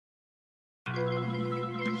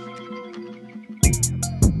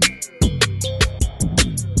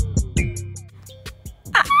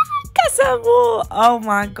Casa Amor. Oh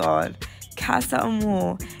my god. Casa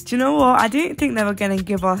Amor. Do you know what? I didn't think they were going to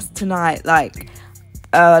give us tonight, like,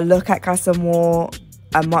 a look at Casa Amor,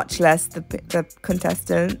 and much less the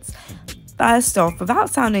contestants. First off, without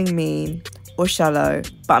sounding mean or shallow,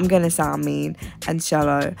 but I'm going to sound mean and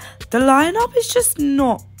shallow, the lineup is just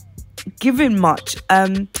not giving much.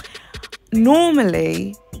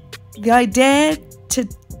 Normally, the idea to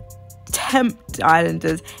tempt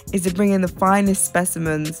Islanders is to bring in the finest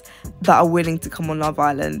specimens that are willing to come on Love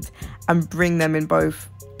Island and bring them in both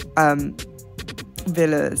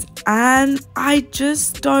villas. And I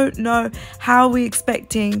just don't know how we're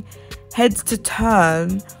expecting heads to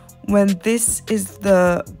turn when this is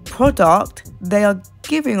the product they are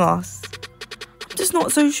giving us. I'm just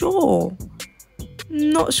not so sure.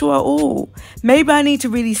 Not sure at all. Maybe I need to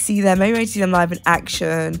really see them. Maybe I need to see them live in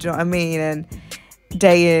action. Do you know what I mean? And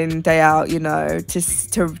day in, day out, you know, to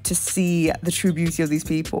see the true beauty of these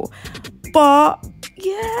people. But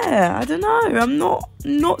yeah, I don't know. I'm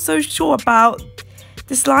not so sure about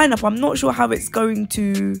this lineup. I'm not sure how it's going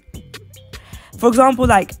to. For example,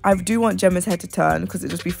 like, I do want Gemma's head to turn because it'd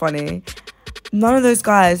just be funny. None of those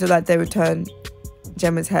guys are like they would turn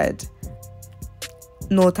Gemma's head,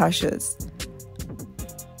 nor Tasha's,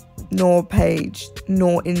 nor Paige,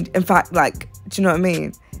 nor in fact, like, do you know what I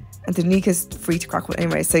mean? And Danika's free to crack on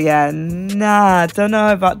anyway. So yeah, nah, don't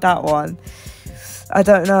know about that one. I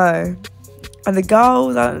don't know. And the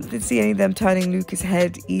girls, I didn't see any of them turning Luca's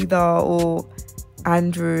head either, or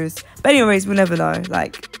Andrew's. But anyways, we'll never know.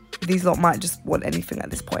 Like, these lot might just want anything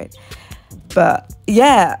at this point. But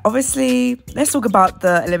yeah, obviously, let's talk about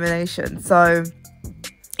the elimination. So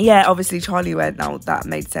yeah, obviously Charlie went. Now that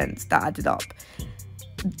made sense. That added up.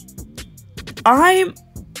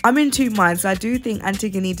 I'm in two minds. I do think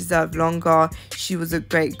Antigoni deserved longer. She was a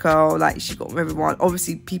great girl. Like, she got everyone.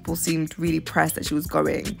 Obviously, people seemed really pressed that she was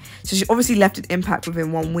going. So she obviously left an impact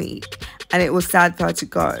within 1 week. And it was sad for her to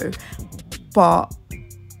go. But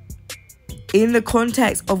in the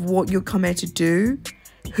context of what you're coming to do,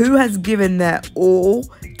 who has given their all,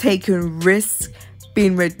 taken risks,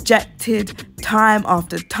 been rejected time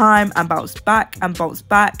after time, and bounced back and bounced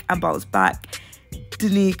back and bounced back?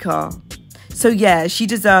 Danica. So yeah, she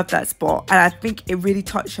deserved that spot, and I think it really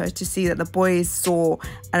touched her to see that the boys saw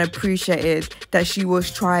and appreciated that she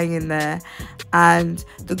was trying in there. And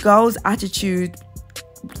the girl's attitude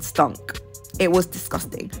stunk. It was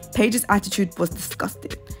disgusting. Paige's attitude was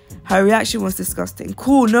disgusting. Her reaction was disgusting.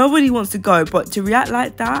 Cool, nobody wants to go, but to react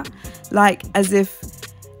like that, like as if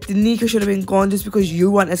Danica should have been gone just because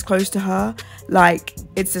you weren't as close to her, like,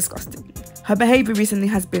 it's disgusting. Her behaviour recently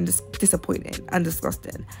has been disappointing and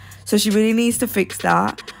disgusting. So she really needs to fix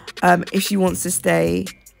that if she wants to stay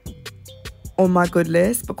on my good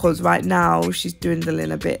list, because right now she's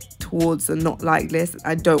dwindling a bit towards the not like list.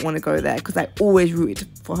 I don't want to go there because I always rooted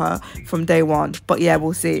for her from day one. But yeah,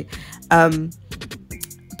 we'll see.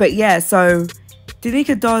 But yeah, so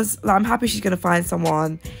Danica does, like, I'm happy she's going to find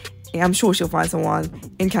someone. I'm sure she'll find someone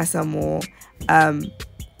in Casa Amor. And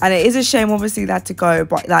it is a shame, obviously, that to go.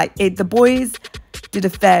 But, like, the boys did a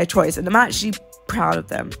fair choice. And I'm actually proud of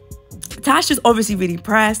them. Tasha's obviously really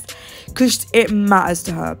pressed because it matters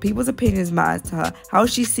to her. People's opinions matter to her. How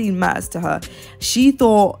she's seen matters to her. She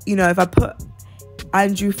thought, you know, if I put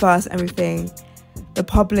Andrew first and everything, the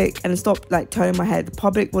public, and stop like turning my head, the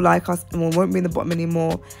public will like us and we won't be in the bottom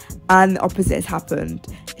anymore. And the opposite has happened.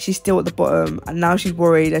 She's still at the bottom, and now she's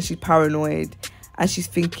worried and she's paranoid, and she's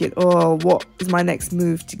thinking, oh, what is my next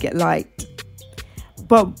move to get liked?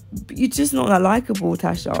 But you're just not that likable,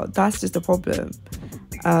 Tasha. That's just the problem.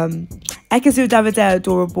 Ekisu Davide are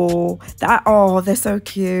adorable. They're so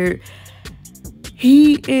cute.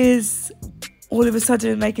 He is all of a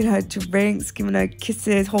sudden making her drinks, giving her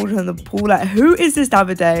kisses, holding her in the pool. Like, who is this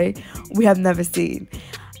Davide we have never seen?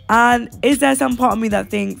 And is there some part of me that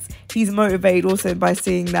thinks he's motivated also by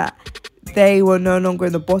seeing that they were no longer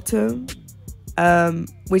in the bottom,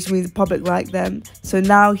 which means the public like them. So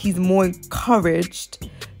now he's more encouraged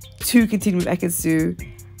to continue with Ekisu,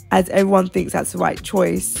 as everyone thinks that's the right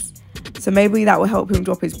choice. So maybe that will help him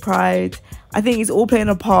drop his pride. I think it's all playing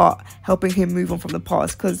a part, helping him move on from the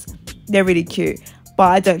past, because they're really cute. But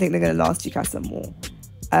I don't think they're going to last you Casa Amor,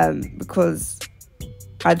 because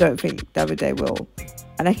I don't think Davide will.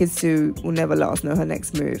 And Ekisu will never let us know her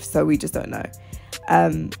next move, so we just don't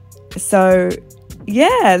know. So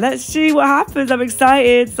yeah, let's see what happens. I'm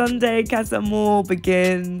excited. Sunday, Casa Amor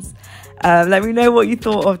begins. Let me know what you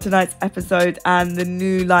thought of tonight's episode and the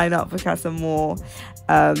new lineup for Casa Amor.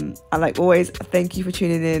 And like always, thank you for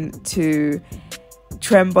tuning in to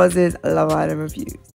Trend Buzz's Love Island Reviews.